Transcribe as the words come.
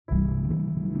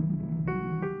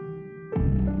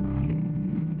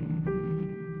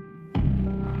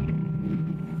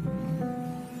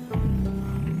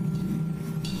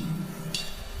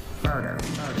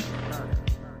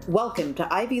Welcome to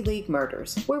Ivy League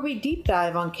Murders, where we deep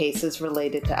dive on cases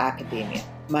related to academia.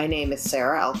 My name is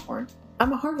Sarah Alcorn.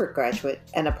 I'm a Harvard graduate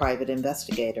and a private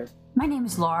investigator. My name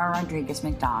is Laura Rodriguez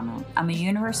McDonald. I'm a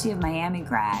University of Miami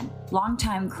grad,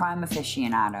 longtime crime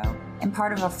aficionado, and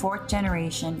part of a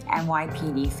fourth-generation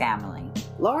NYPD family.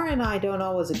 Laura and I don't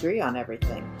always agree on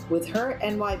everything. With her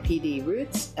NYPD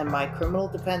roots and my criminal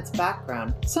defense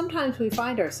background, sometimes we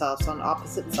find ourselves on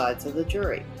opposite sides of the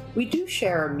jury. We do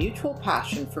share a mutual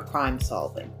passion for crime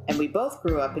solving, and we both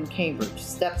grew up in Cambridge,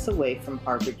 steps away from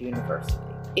Harvard University.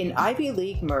 In Ivy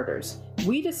League Murders,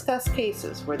 we discuss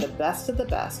cases where the best of the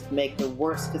best make the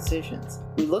worst decisions.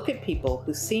 We look at people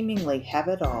who seemingly have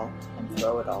it all and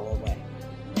throw it all away.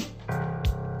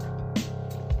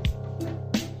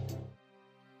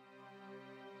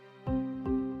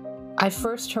 I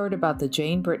first heard about the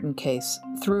Jane Britton case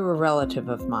through a relative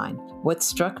of mine. What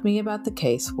struck me about the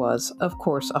case was, of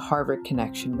course, a Harvard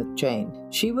connection with Jane.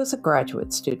 She was a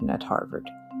graduate student at Harvard.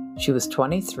 She was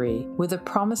 23, with a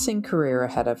promising career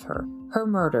ahead of her. Her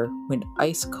murder went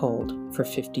ice cold for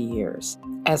 50 years.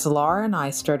 As Laura and I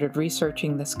started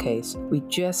researching this case, we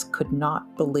just could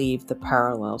not believe the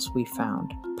parallels we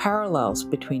found. Parallels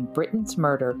between Britton's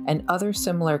murder and other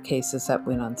similar cases that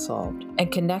went unsolved,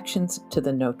 and connections to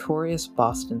the notorious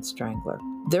Boston Strangler.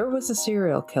 There was a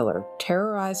serial killer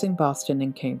terrorizing Boston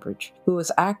and Cambridge who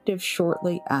was active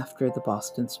shortly after the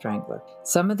Boston Strangler.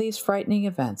 Some of these frightening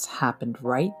events happened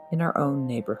right in our own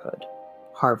neighborhood,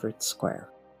 Harvard Square.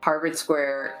 Harvard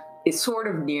Square is sort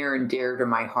of near and dear to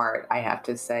my heart, I have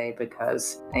to say,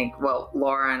 because I think,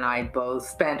 Laura and I both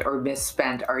spent or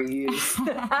misspent our youth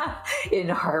in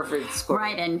Harvard Square.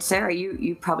 Right, and Sarah,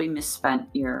 you probably misspent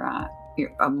your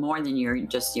more than your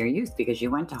youth because you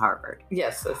went to Harvard.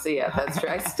 Yes, that's true.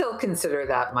 I still consider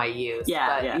that my youth.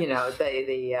 Yeah. You know,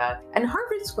 and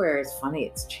Harvard Square is funny.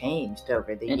 It's changed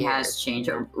over the years. It has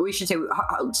changed. We should say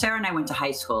Sarah and I went to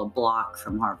high school a block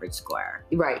from Harvard Square.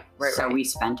 Right. So we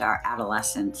spent our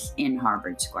adolescence in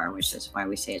Harvard Square, which is why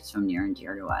we say it's so near and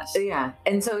dear to us. Yeah,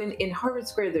 and so in Harvard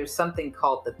Square, there's something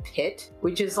called the Pit,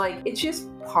 which is like, it's just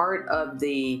part of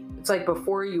it's like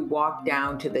before you walk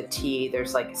down to the T,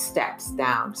 there's like steps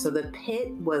down. So the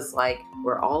Pit was like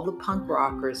where all the punk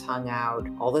rockers hung out,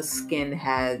 all the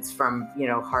skinheads from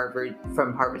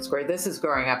Harvard Square. This is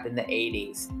growing up in the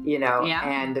 80s, Yeah.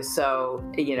 And so,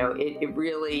 it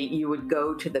really, you would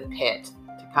go to the Pit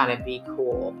to kind of be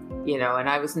cool, and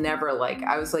I was never like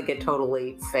a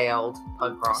totally failed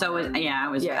punk rocker. So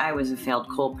I was a failed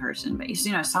cool person, but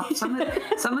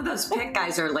some of those Pit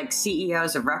guys are like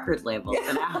CEOs of record labels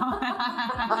now.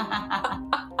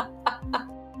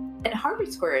 And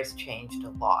Harvard Square has changed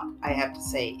a lot, I have to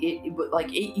say.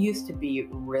 It used to be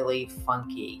really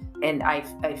funky. And I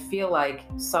feel like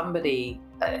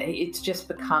it's just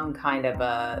become kind of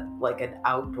an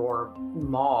outdoor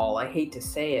mall. I hate to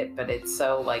say it, but it's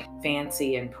so like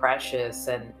fancy and precious,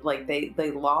 and like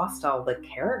they lost all the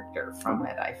character from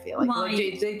it, I feel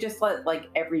like. They just let like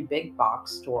every big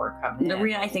box store come in.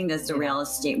 I think that's the real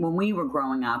estate. When we were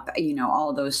growing up,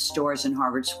 all those stores in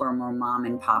Harvard Square were mom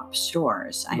and pop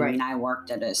stores. I mean, I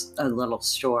worked at a little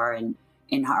store in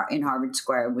Harvard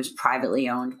Square. It was privately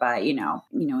owned by,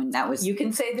 and that was... You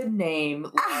can say the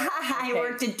name. I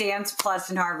worked at Dance Plus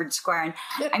in Harvard Square. And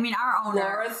I mean, our owner...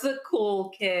 Laura's the cool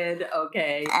kid,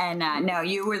 okay. And no,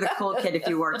 you were the cool kid if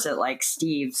you worked at like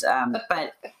Steve's.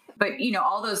 But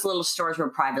all those little stores were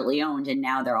privately owned, and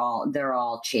now they're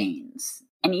all chains.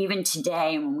 And even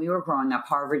today, when we were growing up,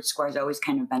 Harvard Square has always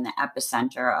kind of been the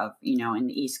epicenter of, in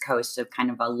the East Coast, of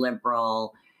kind of a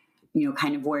liberal...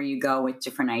 kind of where you go with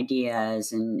different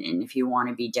ideas, and if you want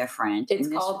to be different. It's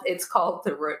called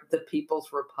the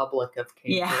People's Republic of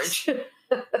Cambridge. Yes.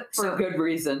 For good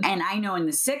reason. And I know in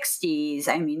the 60s,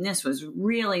 I mean, this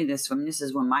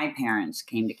is when my parents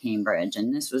came to Cambridge,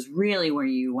 and this was really where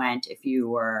you went if you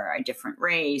were a different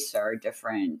race or a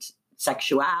different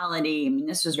sexuality. I mean,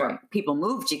 this was where people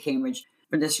moved to Cambridge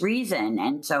for this reason.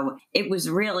 And so it was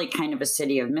really kind of a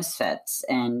city of misfits.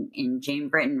 And Jane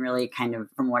Britton really kind of,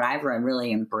 from what I've read,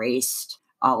 really embraced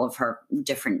all of her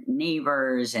different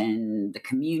neighbors and the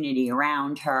community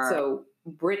around her. So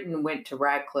Britton went to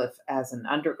Radcliffe as an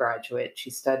undergraduate. She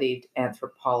studied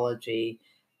anthropology.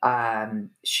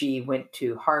 She went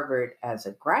to Harvard as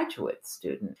a graduate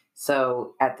student.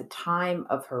 So at the time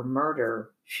of her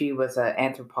murder, she was an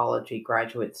anthropology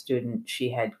graduate student.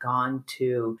 She had gone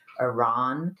to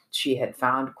Iran. She had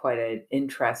found quite an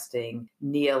interesting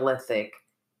Neolithic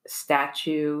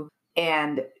statue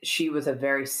And she was a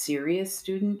very serious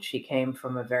student. She came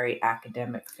from a very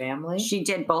academic family. She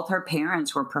did. Both her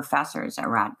parents were professors at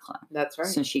Radcliffe. That's right.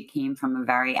 So she came from a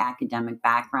very academic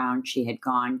background. She had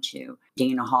gone to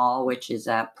Dana Hall, which is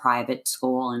a private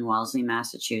school in Wellesley,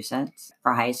 Massachusetts,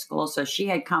 for high school. So she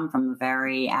had come from a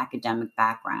very academic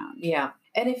background. Yeah.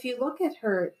 And if you look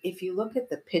at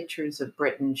the pictures of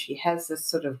Britton, she has this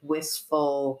sort of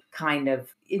wistful, kind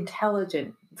of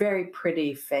intelligent, very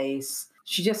pretty face.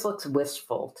 She just looks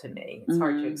wistful to me. It's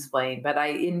hard to explain. But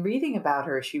in reading about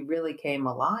her, she really came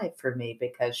alive for me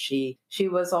because she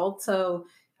was also,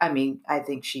 I mean, I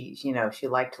think she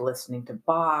liked listening to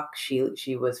Bach.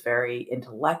 She was very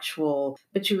intellectual,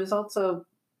 but she was also,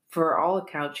 for all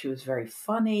accounts, she was very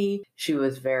funny. She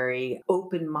was very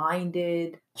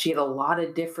open-minded. She had a lot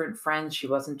of different friends. She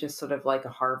wasn't just sort of like a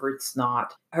Harvard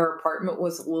snot. Her apartment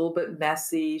was a little bit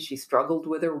messy. She struggled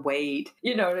with her weight.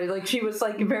 Like she was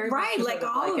like very right, like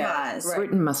all of us. Right.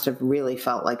 Britton must have really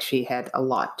felt like she had a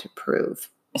lot to prove.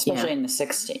 Especially in the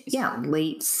 60s. Yeah,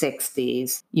 late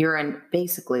 60s. You're in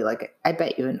basically I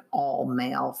bet you an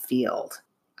all-male field.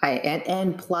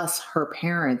 And plus her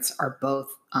parents are both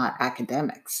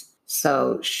academics.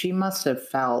 So she must have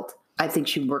felt, I think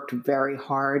she worked very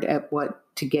hard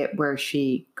to get where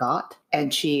she got.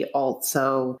 And she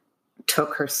also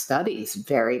took her studies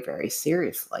very, very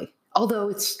seriously. Although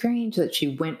it's strange that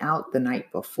she went out the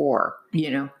night before,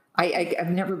 I've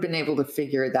never been able to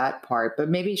figure that part, but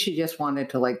maybe she just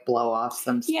wanted to blow off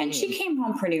some steam. Yeah, and she came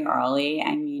home pretty early.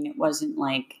 I mean, it wasn't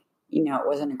it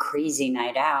wasn't a crazy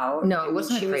night out. No, it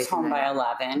wasn't. She was home by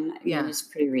 11. It was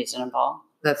pretty reasonable.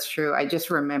 That's true. I just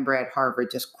remember at Harvard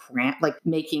just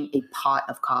making a pot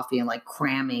of coffee and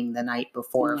cramming the night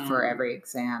before for every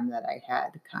exam that I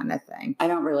had, kind of thing. I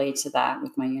don't relate to that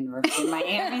with my University of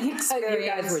Miami experience. You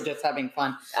guys were just having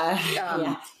fun.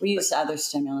 We used other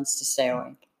stimulants to stay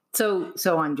awake. So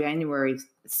on January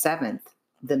 7th,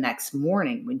 the next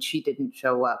morning, when she didn't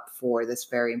show up for this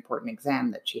very important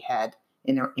exam that she had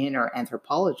in her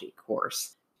anthropology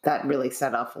course, that really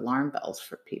set off alarm bells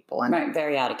for people. And, right,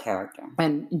 very out of character.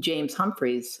 And James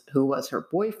Humphreys, who was her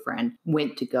boyfriend,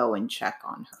 went to go and check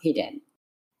on her. He did.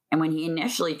 And when he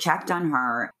initially checked on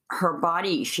her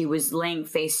body, she was laying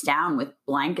face down with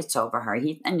blankets over her.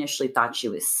 He initially thought she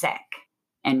was sick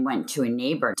and went to a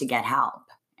neighbor to get help.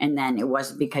 And then it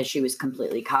was because she was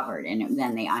completely covered. And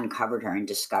then they uncovered her and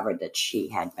discovered that she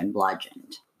had been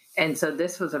bludgeoned. And so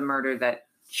this was a murder that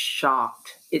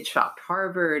shocked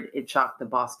Harvard. It shocked the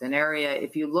Boston area.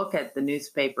 If you look at the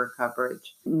newspaper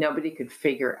coverage, nobody could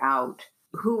figure out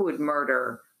who would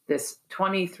murder this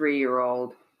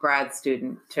 23-year-old grad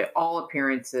student. To all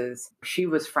appearances, she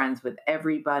was friends with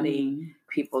everybody.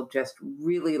 People just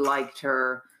really liked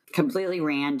her. Completely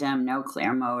random, no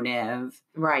clear motive.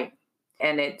 Right.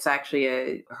 And it's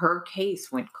actually her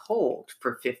case went cold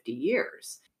for 50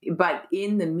 years. But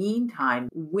in the meantime,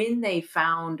 when they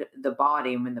found the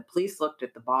body, and when the police looked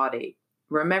at the body,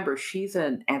 remember, she's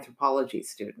an anthropology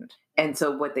student. And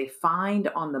so what they find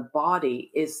on the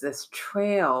body is this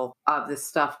trail of this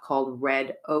stuff called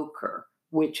red ochre,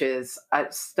 which is a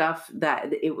stuff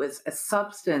that it was a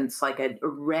substance like a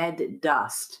red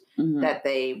dust that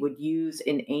they would use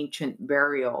in ancient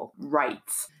burial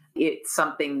rites. It's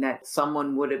something that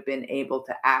someone would have been able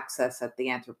to access at the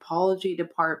anthropology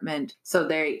department. So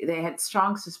they had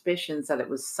strong suspicions that it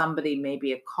was somebody,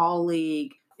 maybe a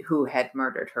colleague, who had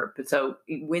murdered her. But so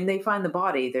when they find the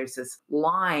body, there's this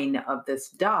line of this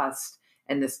dust,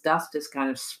 and this dust is kind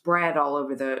of spread all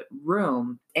over the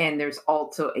room. And there's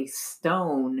also a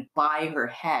stone by her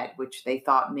head, which they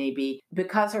thought maybe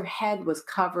because her head was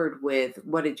covered with,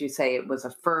 what did you say? It was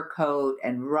a fur coat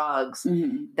and rugs,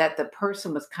 that the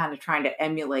person was kind of trying to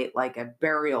emulate like a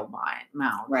burial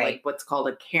mound, like what's called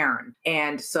a cairn.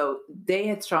 And so they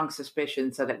had strong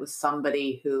suspicions that it was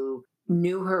somebody who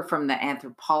knew her from the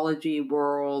anthropology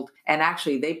world. And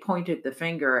actually, they pointed the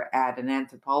finger at an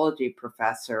anthropology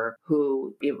professor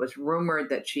who it was rumored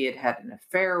that she had had an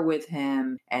affair with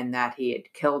him and that he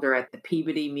had killed her at the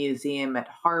Peabody Museum at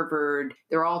Harvard.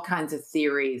 There are all kinds of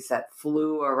theories that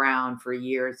flew around for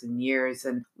years and years.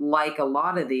 And like a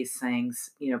lot of these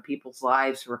things, people's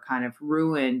lives were kind of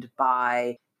ruined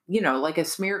by like a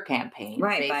smear campaign.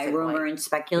 Right, basically. By rumor and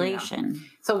speculation.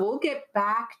 So we'll get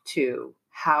back to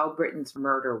how Britton's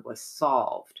murder was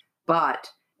solved. But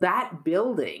that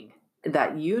building,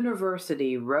 that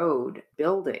University Road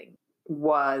building,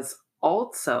 was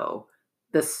also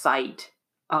the site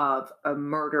of a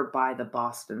murder by the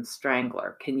Boston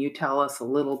Strangler. Can you tell us a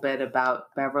little bit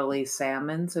about Beverly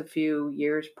Salmons a few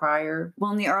years prior?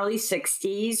 Well, in the early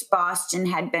 60s, Boston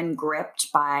had been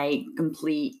gripped by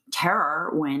complete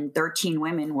terror when 13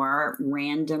 women were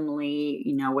randomly,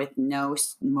 with no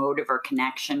motive or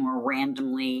connection, were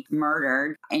randomly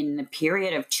murdered. In the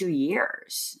period of 2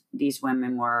 years, these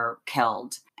women were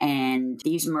killed. And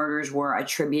these murders were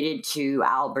attributed to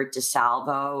Albert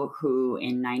DeSalvo, who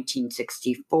in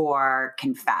 1964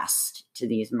 confessed to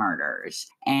these murders.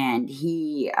 And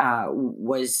he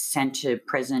was sent to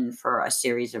prison for a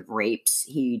series of rapes.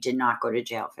 He did not go to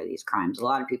jail for these crimes. A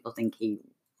lot of people think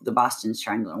the Boston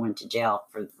Strangler went to jail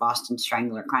for the Boston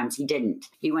Strangler crimes. He didn't.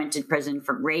 He went to prison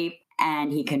for rape,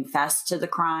 and he confessed to the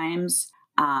crimes.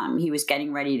 He was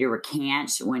getting ready to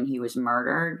recant when he was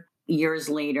murdered. Years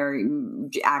later,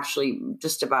 actually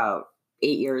just about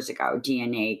 8 years ago,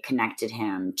 DNA connected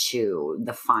him to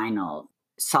the final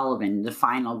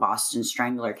Boston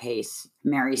Strangler case,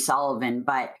 Mary Sullivan.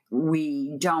 But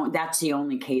that's the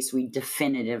only case we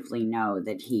definitively know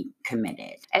that he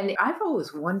committed. And I've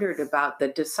always wondered about the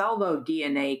DeSalvo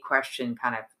DNA question,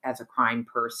 kind of as a crime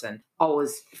person,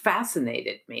 always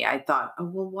fascinated me. I thought, oh,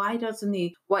 well, why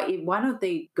don't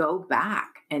they go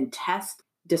back and test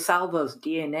DeSalvo's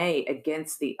DNA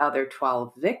against the other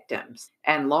 12 victims?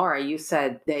 And Laura, you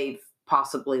said they've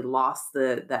possibly lost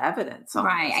the evidence.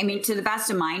 Right. I mean, to the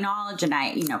best of my knowledge, and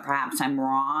perhaps I'm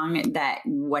wrong, that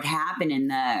what happened in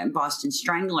the Boston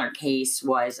Strangler case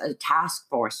was a task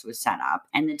force was set up,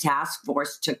 and the task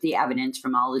force took the evidence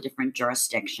from all the different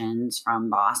jurisdictions, from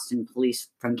Boston police,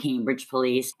 from Cambridge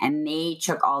police, and they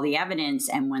took all the evidence.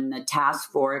 And when the task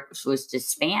force was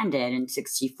disbanded in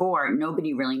 1964,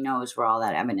 nobody really knows where all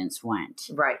that evidence went.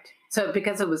 Right. So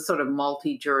because it was sort of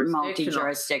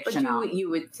multi-jurisdictional. But you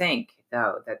would think,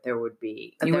 though, that there would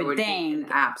be an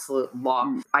absolute law.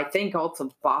 I think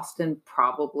also Boston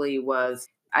probably was.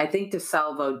 I think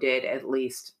DeSalvo did at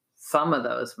least some of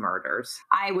those murders.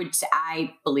 I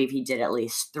believe he did at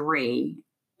least 3,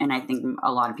 and I think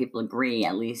a lot of people agree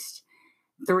at least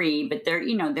 3. But there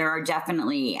are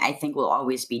definitely, I think, will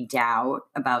always be doubt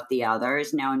about the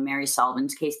others. Now, in Mary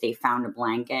Sullivan's case, they found a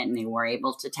blanket and they were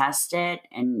able to test it,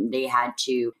 and they had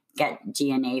to get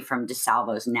DNA from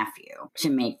DeSalvo's nephew to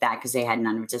make that, because they had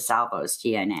none of DeSalvo's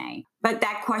DNA. But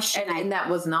that question... And that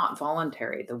was not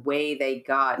voluntary, the way they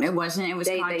got... It wasn't. It was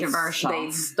controversial. They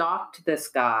stalked this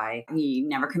guy. He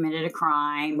never committed a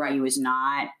crime. Right. He was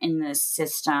not in the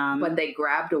system. But they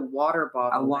grabbed a water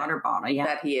bottle. Yeah.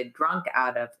 That he had drunk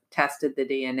out of, tested the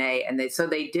DNA, and they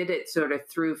did it sort of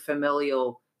through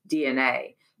familial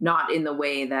DNA, not in the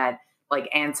way that like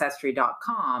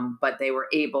Ancestry.com, but they were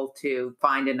able to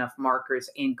find enough markers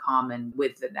in common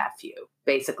with the nephew,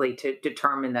 basically to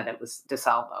determine that it was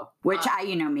DeSalvo. Which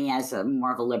me as a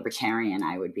more of a libertarian,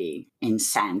 I would be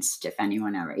incensed if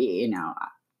anyone ever,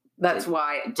 That's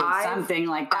why did something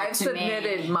like that I've to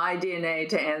submitted my DNA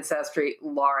to Ancestry.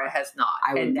 Laura has not.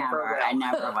 I never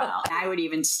will. I would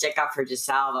even stick up for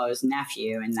DeSalvo's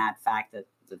nephew in that fact that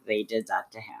they did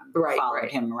that to him, followed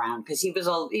him around, because he was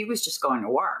just going to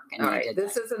work. And all right,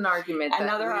 this is an argument.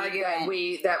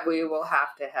 That we will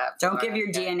have to have. Don't give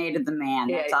your DNA to the man.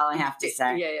 That's all I have to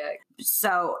say. Yeah.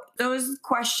 So those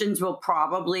questions will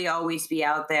probably always be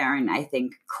out there, and I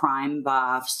think crime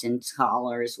buffs and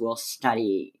scholars will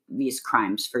study these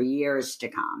crimes for years to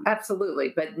come.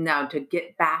 Absolutely. But now to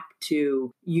get back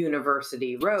to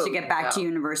University Road. To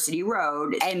University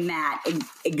Road, and that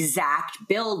exact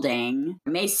building,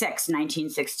 May 6,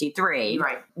 1963,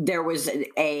 right. There was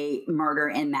a murder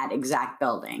in that exact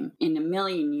building. In a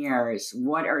million years,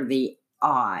 what are the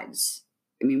odds?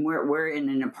 I mean, we're in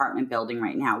an apartment building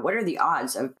right now. What are the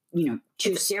odds of,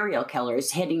 2 serial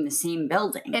killers hitting the same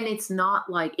building? And it's not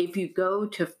like, if you go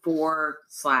to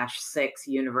 4/6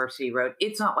 University Road,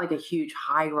 it's not like a huge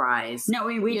high rise. No,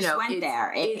 we just went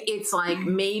there. It's like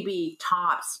maybe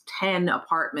tops 10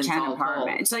 apartments. 10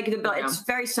 apartments. It's like it's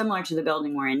very similar to the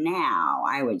building we're in now,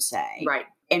 I would say. Right.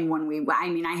 And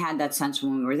I had that sense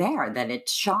when we were there that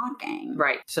it's shocking.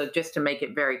 Right. So just to make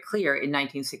it very clear, in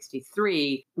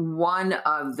 1963, one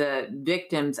of the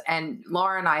victims, and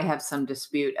Laura and I have some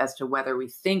dispute as to whether we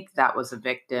think that was a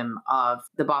victim of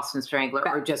the Boston Strangler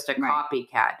or just a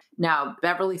copycat. Now,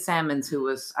 Beverly Salmons, who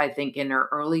was, I think, in her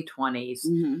early 20s,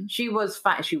 mm-hmm. she was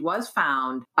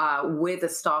found with a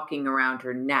stocking around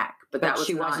her neck. But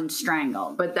she wasn't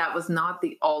strangled. But that was not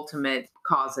the ultimate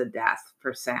cause of death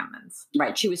for Salmons.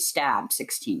 Right. She was stabbed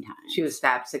 16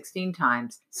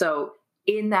 times. So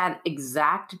in that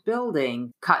exact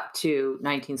building, cut to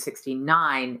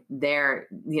 1969, there,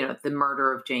 the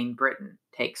murder of Jane Britton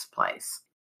takes place.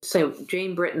 So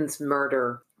Jane Britton's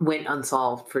murder went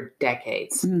unsolved for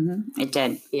decades. It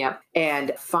did. Yep.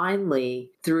 And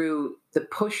finally, through the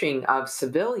pushing of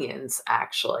civilians,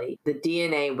 actually, the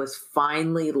DNA was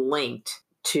finally linked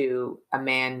to a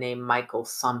man named Michael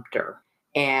Sumter.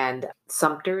 And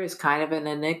Sumter is kind of an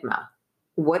enigma.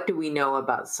 What do we know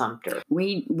about Sumter?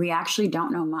 We actually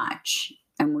don't know much.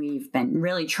 And we've been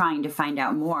really trying to find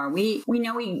out more. We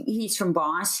know he's from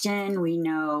Boston. We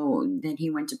know that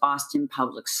he went to Boston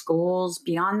public schools.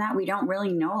 Beyond that, we don't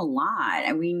really know a lot.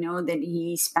 And we know that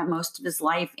he spent most of his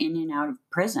life in and out of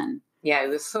prison. Yeah, it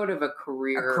was sort of a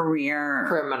career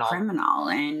criminal.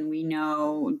 And we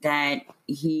know that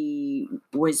he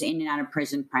was in and out of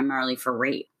prison primarily for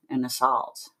rape and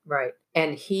assault. Right.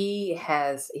 And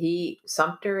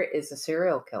Sumter is a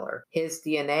serial killer. His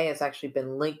DNA has actually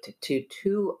been linked to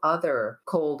 2 other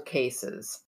cold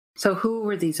cases. So who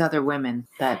were these other women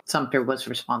that Sumter was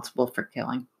responsible for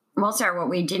killing? Well, Sarah, what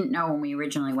we didn't know when we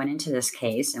originally went into this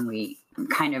case, and we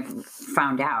kind of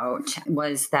found out,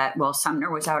 was that, well, Sumner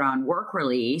was out on work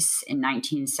release in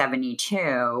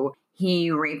 1972.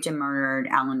 He raped and murdered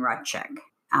Ellen Rutchick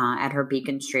at her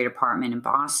Beacon Street apartment in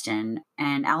Boston.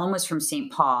 And Ellen was from St.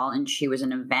 Paul, and she was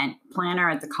an event planner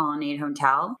at the Colonnade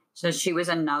Hotel. So she was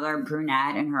another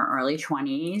brunette in her early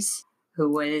 20s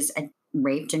who was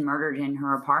raped and murdered in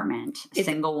her apartment. A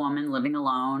single woman living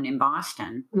alone in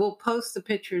Boston. We'll post the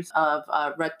pictures of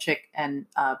Rutchick and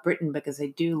Britton because they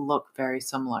do look very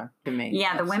similar to me.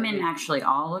 Yeah, the women actually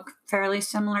all look fairly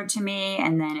similar to me.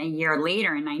 And then a year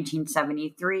later, in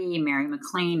 1973, Mary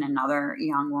McLean, another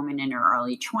young woman in her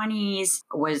early 20s,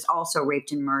 was also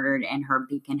raped and murdered in her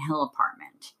Beacon Hill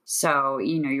apartment. So,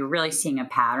 you're really seeing a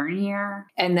pattern here.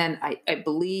 And then I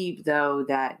believe, though,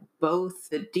 that both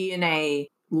the DNA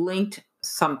linked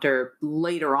Sumter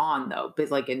later on, though,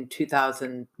 but like in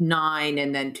 2009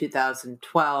 and then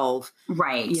 2012.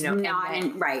 Right.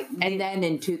 And then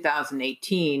in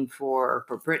 2018 for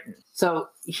Britton. So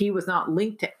he was not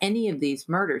linked to any of these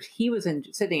murders. He was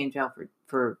sitting in jail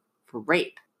for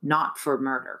rape, not for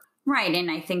murder. Right.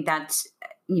 And I think that's,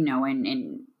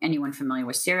 and anyone familiar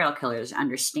with serial killers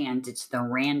understands it's the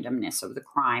randomness of the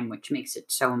crime, which makes it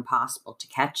so impossible to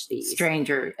catch these.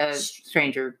 Stranger.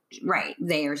 Right.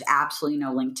 There's absolutely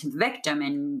no link to the victim.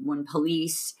 And when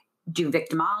police do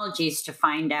victimologies to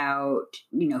find out,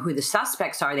 who the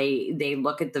suspects are, they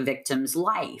look at the victim's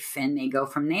life and they go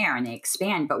from there and they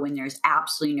expand. But when there's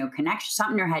absolutely no connection,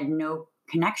 Sumter had no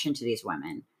connection to these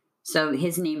women. So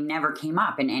his name never came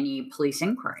up in any police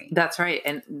inquiry. That's right.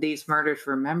 And these murders,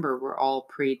 remember, were all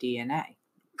pre-DNA.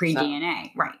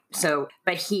 Pre-DNA, right. So,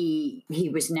 but he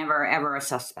was never, ever a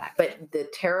suspect. But the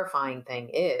terrifying thing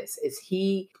is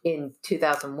he, in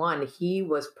 2001, he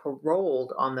was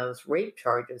paroled on those rape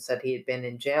charges that he had been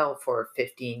in jail for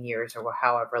 15 years or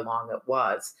however long it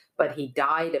was. But he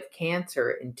died of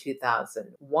cancer in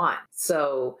 2001.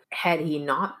 So had he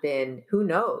not been, who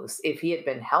knows, if he had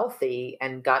been healthy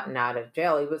and gotten out of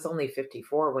jail, he was only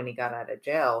 54 when he got out of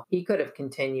jail, he could have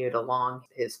continued along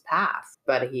his path,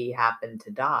 but he happened to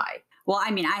die. Well,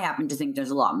 I mean, I happen to think there's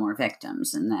a lot more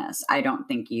victims in this. I don't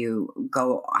think you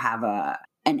go have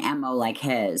an MO like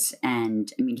his.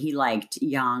 And I mean, he liked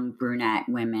young brunette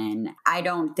women. I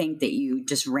don't think that you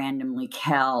just randomly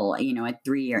kill, at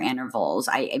 3-year intervals.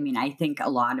 I mean, I think a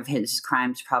lot of his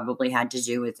crimes probably had to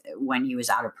do with when he was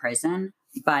out of prison.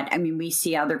 But I mean, we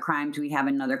see other crimes. We have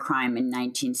another crime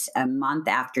a month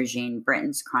after Jane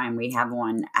Britton's crime. We have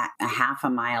one a half a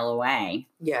mile away.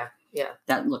 Yeah.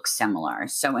 That looks similar.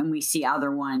 So, and we see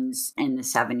other ones in the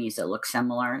 70s that look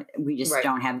similar. We just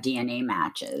don't have DNA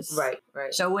matches. Right.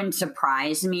 So it wouldn't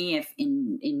surprise me if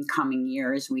in coming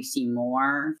years we see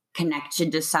more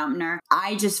connected to Sumter.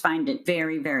 I just find it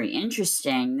very, very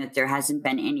interesting that there hasn't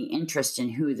been any interest in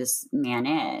who this man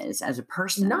is as a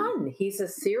person. None. He's a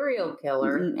serial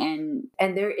killer. And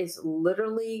there is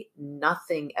literally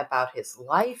nothing about his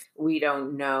life. We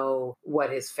don't know what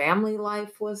his family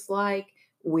life was like.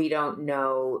 We don't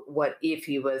know what his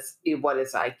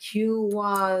IQ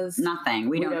was. Nothing.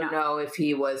 We don't know if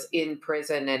he was in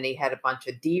prison and he had a bunch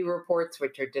of D reports,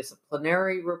 which are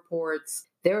disciplinary reports.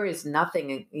 There is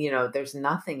nothing, there's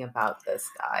nothing about this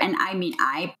guy. And I mean,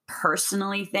 I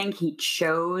personally think he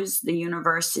chose the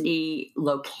university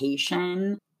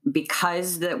location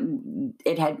because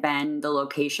it had been the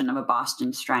location of a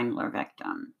Boston Strangler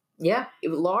victim. Yeah.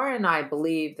 Laura and I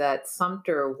believe that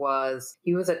Sumter was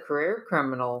a career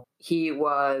criminal. He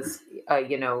was,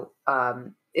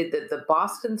 the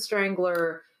Boston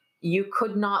Strangler, you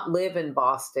could not live in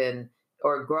Boston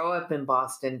or grow up in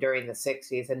Boston during the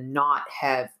 60s and not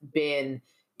have been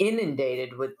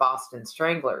inundated with Boston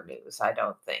Strangler news, I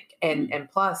don't think. And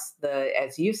plus,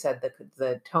 as you said,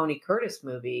 the Tony Curtis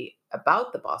movie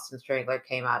about the Boston Strangler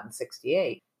came out in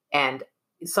 68, and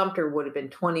Sumter would have been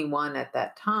 21 at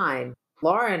that time.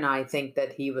 Laura and I think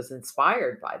that he was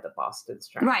inspired by the Boston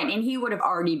Strangler. Right. And he would have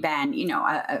already been,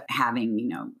 having,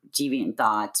 deviant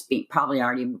thoughts, probably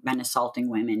already been assaulting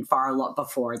women far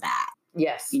before that.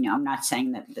 Yes. I'm not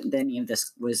saying that any of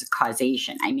this was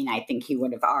causation. I mean, I think he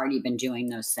would have already been doing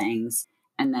those things.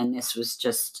 And then this was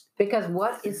just... Because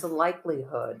what is the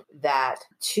likelihood that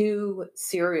two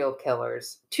serial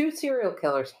killers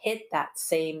hit that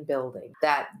same building,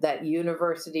 that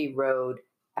University Road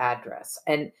address?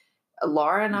 And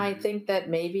Laura and I think that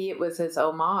maybe it was his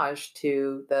homage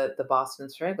to the Boston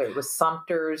Strangler. It was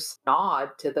Sumter's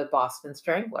nod to the Boston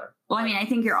Strangler. Well, I mean, I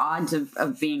think your odds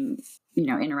of being,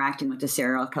 interacting with a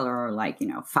serial killer are like,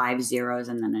 5 zeros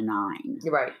and then a 9.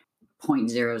 Right.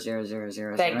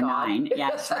 0.00009.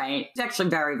 Yes, right. It's actually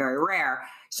very, very rare.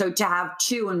 So to have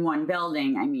 2 in one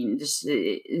building, I mean, just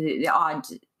the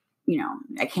odds,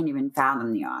 I can't even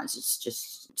fathom the odds. It's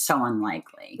just so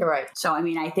unlikely. Right. So, I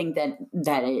mean, I think that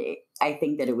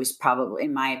it was probably,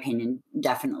 in my opinion,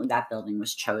 definitely that building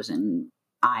was chosen,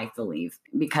 I believe,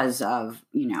 because of,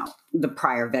 the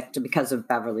prior victim, because of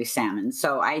Beverly Salmons.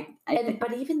 So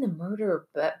but even the murder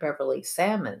of Beverly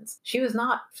Salmons, she was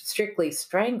not strictly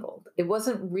strangled. It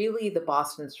wasn't really the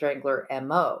Boston Strangler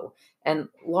MO. And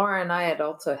Laura and I had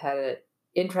also had an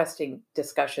interesting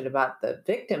discussion about the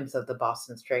victims of the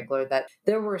Boston Strangler, that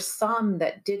there were some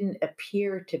that didn't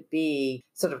appear to be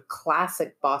sort of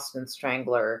classic Boston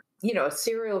Strangler, a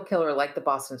serial killer like the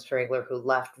Boston Strangler who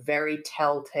left very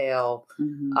telltale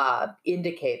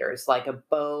indicators, like a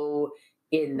bow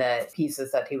in the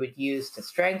pieces that he would use to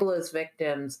strangle his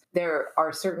victims. There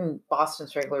are certain Boston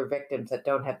Strangler victims that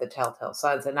don't have the telltale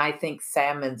signs, and I think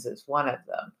Salmons is one of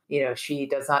them. She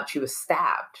was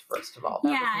stabbed, first of all.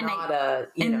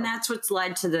 And that's what's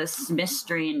led to this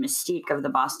mystery and mystique of the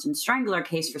Boston Strangler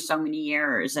case for so many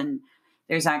years. And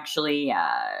there's actually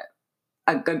a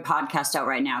good podcast out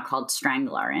right now called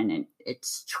Strangler, and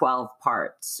it's 12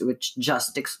 parts, which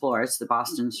just explores the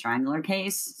Boston Strangler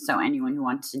case. So anyone who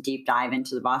wants to deep dive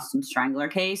into the Boston Strangler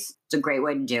case, it's a great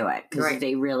way to do it, because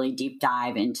they really deep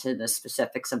dive into the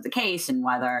specifics of the case and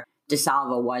whether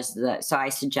DeSalvo was so I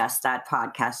suggest that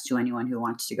podcast to anyone who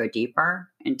wants to go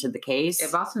deeper into the case. The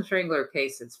Boston Strangler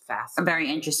case is fascinating. A very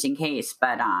interesting case,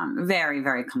 but very,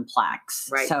 very complex.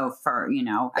 Right. So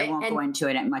I won't go into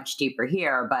it at much deeper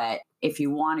here, but if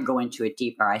you want to go into it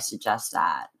deeper, I suggest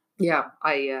that. Yeah,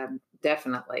 I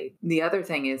definitely. The other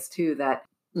thing is, too, that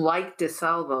like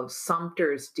DeSalvo,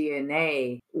 Sumter's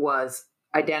DNA was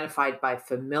identified by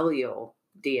familial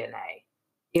DNA.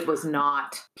 It was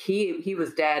not, he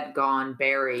was dead, gone,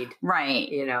 buried, right,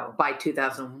 by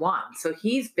 2001. So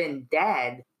he's been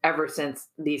dead ever since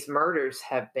these murders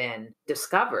have been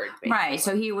discovered. Basically. Right.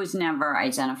 So he was never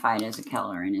identified as a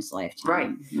killer in his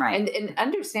lifetime. Right. And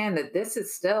understand that this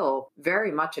is still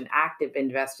very much an active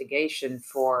investigation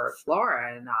for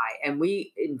Laura and I. And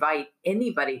we invite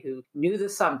anybody who knew the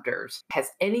Sumters,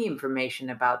 has any information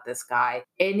about this guy,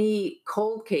 any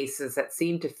cold cases that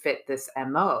seem to fit this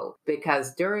MO,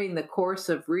 because during the course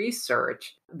of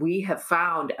research, we have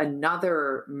found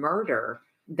another murder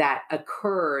that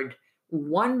occurred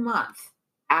 1 month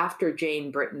after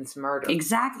Jane Britton's murder.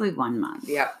 Exactly 1 month.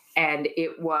 Yep. And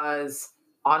it was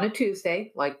on a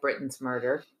Tuesday, like Britton's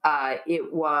murder.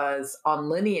 It was on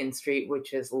Linnean Street,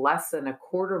 which is less than a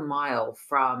quarter mile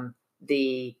from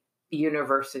the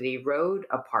University Road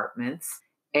apartments.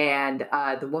 And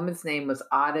the woman's name was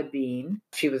Ada Bean.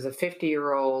 She was a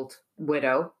 50-year-old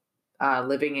widow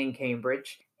living in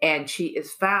Cambridge. And she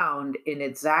is found in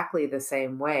exactly the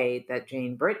same way that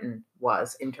Jane Britton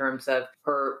was, in terms of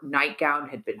her nightgown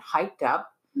had been hiked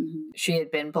up. Mm-hmm. She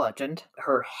had been bludgeoned.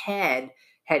 Her head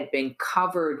had been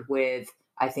covered with,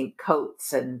 I think,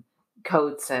 coats and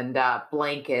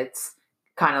blankets,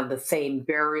 kind of the same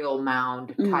burial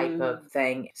mound type of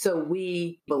thing. So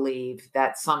we believe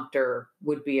that Sumter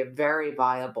would be a very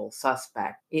viable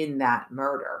suspect in that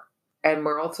murder. And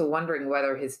we're also wondering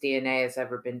whether his DNA has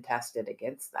ever been tested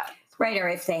against that. Right, or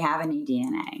if they have any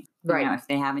DNA. Right. If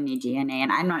they have any DNA.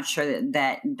 And I'm not sure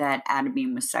that Ada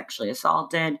Bean was sexually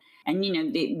assaulted. And,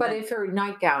 But if her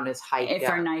nightgown is hiked up. If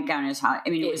her nightgown is hiked,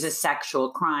 it was a sexual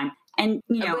crime. And,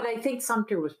 But I think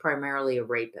Sumter was primarily a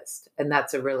rapist. And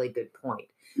that's a really good point.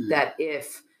 Mm-hmm. That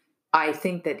I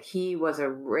think that he was a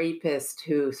rapist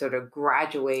who sort of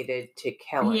graduated to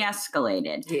killing. He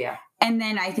escalated. Yeah. And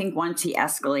then I think once he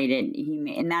escalated,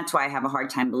 and that's why I have a hard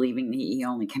time believing that he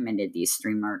only committed these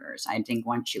 3 murders. I think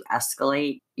once you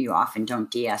escalate, you often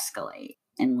don't de-escalate.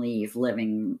 and leave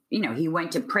living, he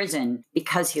went to prison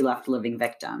because he left living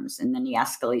victims, and then he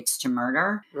escalates to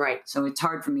murder. Right. So it's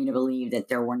hard for me to believe that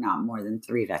there were not more than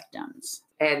 3 victims.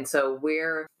 And so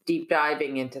we're deep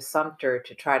diving into Sumter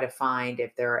to try to find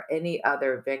if there are any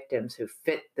other victims who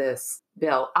fit this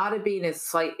bill. Audubon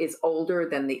is older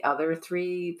than the other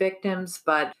 3 victims,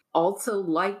 but also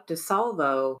like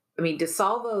DeSalvo. I mean,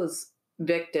 DeSalvo's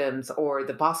victims, or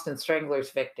the Boston Stranglers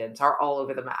victims, are all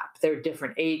over the map. They're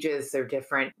different ages, they're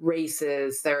different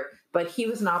races, but he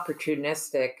was an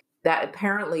opportunistic. That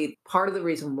apparently part of the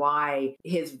reason why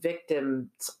his victims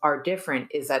are different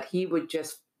is that he would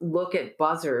just look at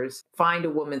buzzers, find a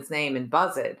woman's name and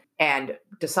buzz it. And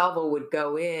DeSalvo would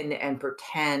go in and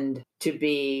pretend to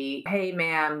be, hey,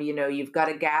 ma'am, you've got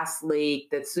a gas leak.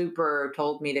 The super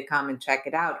told me to come and check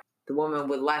it out. The woman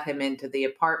would let him into the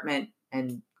apartment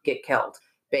and get killed,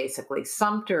 basically.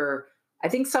 I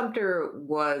think Sumter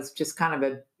was just kind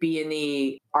of a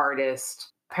B&E artist.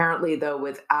 Apparently, though,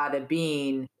 with Ada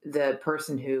Bean, the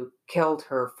person who killed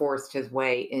her forced his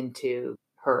way into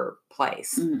her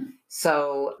place.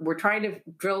 So we're trying to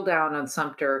drill down on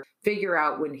Sumter, figure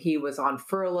out when he was on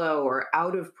furlough or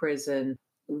out of prison,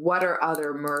 what are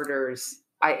other murders?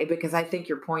 Because I think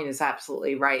your point is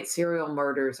absolutely right. Serial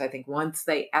murders, I think once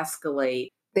they escalate,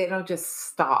 they don't just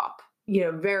stop.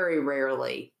 Very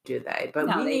rarely do they.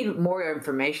 But we need more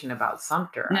information about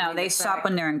Sumter. No, they stop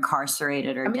when they're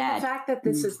incarcerated or dead. The fact that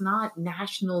this is not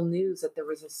national news, that there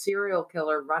was a serial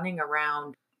killer running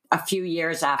around a few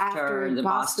years after the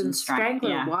Boston Strangler.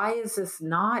 Yeah. Why is this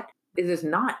not? It is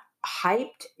not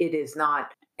hyped. It is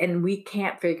not, and we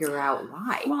can't figure out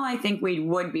why. Well, I think we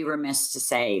would be remiss to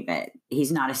say that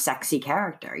he's not a sexy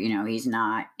character. He's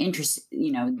not interested.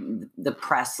 The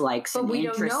press likes an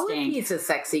interesting. But we don't know if he's a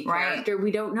sexy character. Right?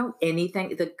 We don't know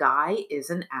anything. The guy is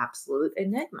an absolute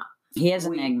enigma. He is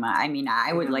an enigma. I mean,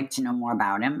 I would like to know more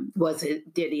about him.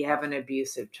 Did he have an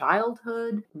abusive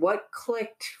childhood? What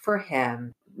clicked for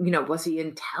him? Was he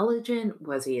intelligent?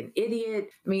 Was he an idiot?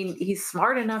 I mean, he's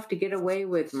smart enough to get away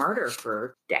with murder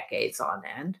for decades on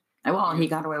end. Well, he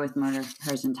got away with murder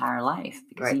his entire life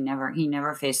because he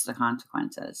never faced the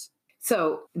consequences.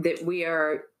 So that we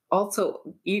are also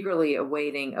eagerly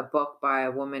awaiting a book by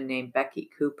a woman named Becky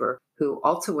Cooper, who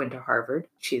also went to Harvard.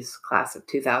 She's class of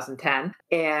 2010.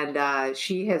 And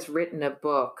she has written a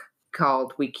book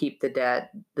called We Keep the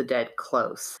Dead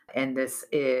Close. And this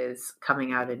is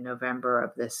coming out in November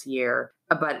of this year.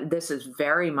 But this is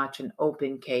very much an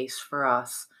open case for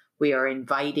us. We are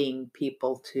inviting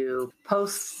people to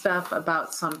post stuff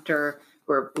about Sumter.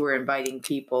 We're inviting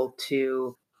people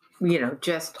to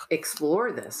just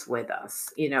explore this with us,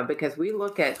 because we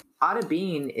look at Ada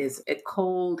Bean is a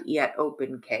cold yet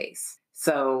open case.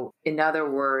 So in other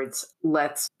words,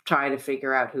 let's try to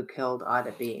figure out who killed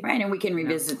Ada Bean. Right. And we can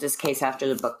revisit this case after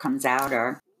the book comes out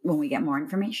or when we get more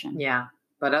information. Yeah.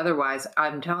 But otherwise,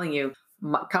 I'm telling you,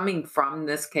 coming from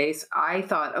this case, I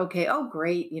thought, okay, oh,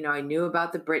 great. I knew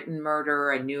about the Britton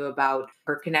murder. I knew about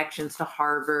her connections to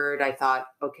Harvard. I thought,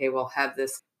 okay, we'll have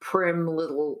this prim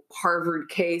little Harvard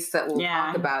case that we'll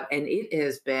talk about. And it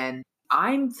has been,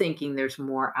 I'm thinking there's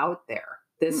more out there.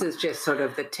 This is just sort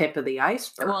of the tip of the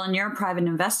iceberg. Well, and you're a private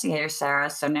investigator, Sarah,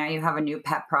 so now you have a new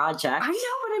pet project. I know,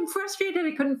 but I'm frustrated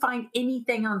I couldn't find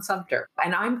anything on Sumter.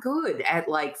 And I'm good at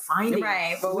finding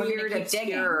weird,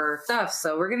 obscure stuff.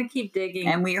 So we're going to keep digging.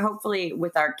 And we hopefully,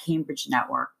 with our Cambridge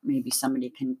network, maybe somebody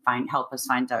can help us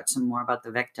find out some more about the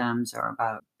victims or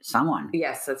about someone.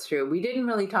 Yes, that's true. We didn't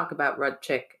really talk about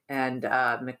Rudchick and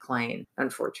McLean,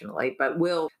 unfortunately, but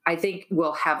I think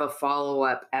we'll have a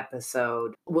follow-up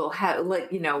episode. We'll have,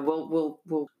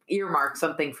 we'll earmark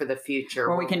something for the future.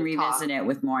 Or we can revisit it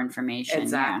with more information.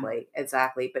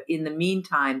 Exactly. But in the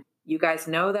meantime, you guys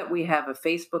know that we have a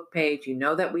Facebook page. You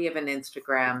know that we have an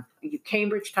Instagram. You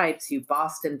Cambridge types, you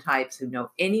Boston types who know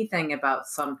anything about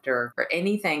Sumter or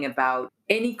anything about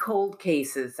any cold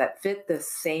cases that fit the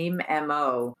same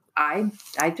MO. I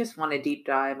just want to deep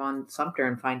dive on Sumter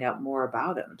and find out more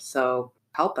about him. So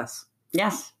help us.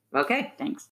 Yes. Okay.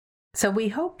 Thanks. So we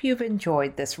hope you've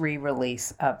enjoyed this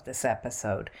re-release of this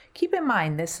episode. Keep in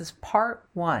mind, this is part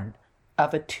 1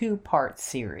 of a 2-part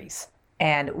series,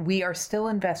 and we are still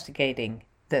investigating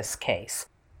this case.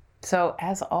 So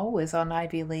as always on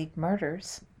Ivy League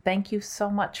Murders, thank you so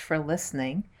much for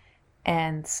listening,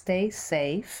 and stay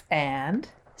safe and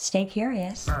stay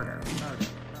curious. Murder.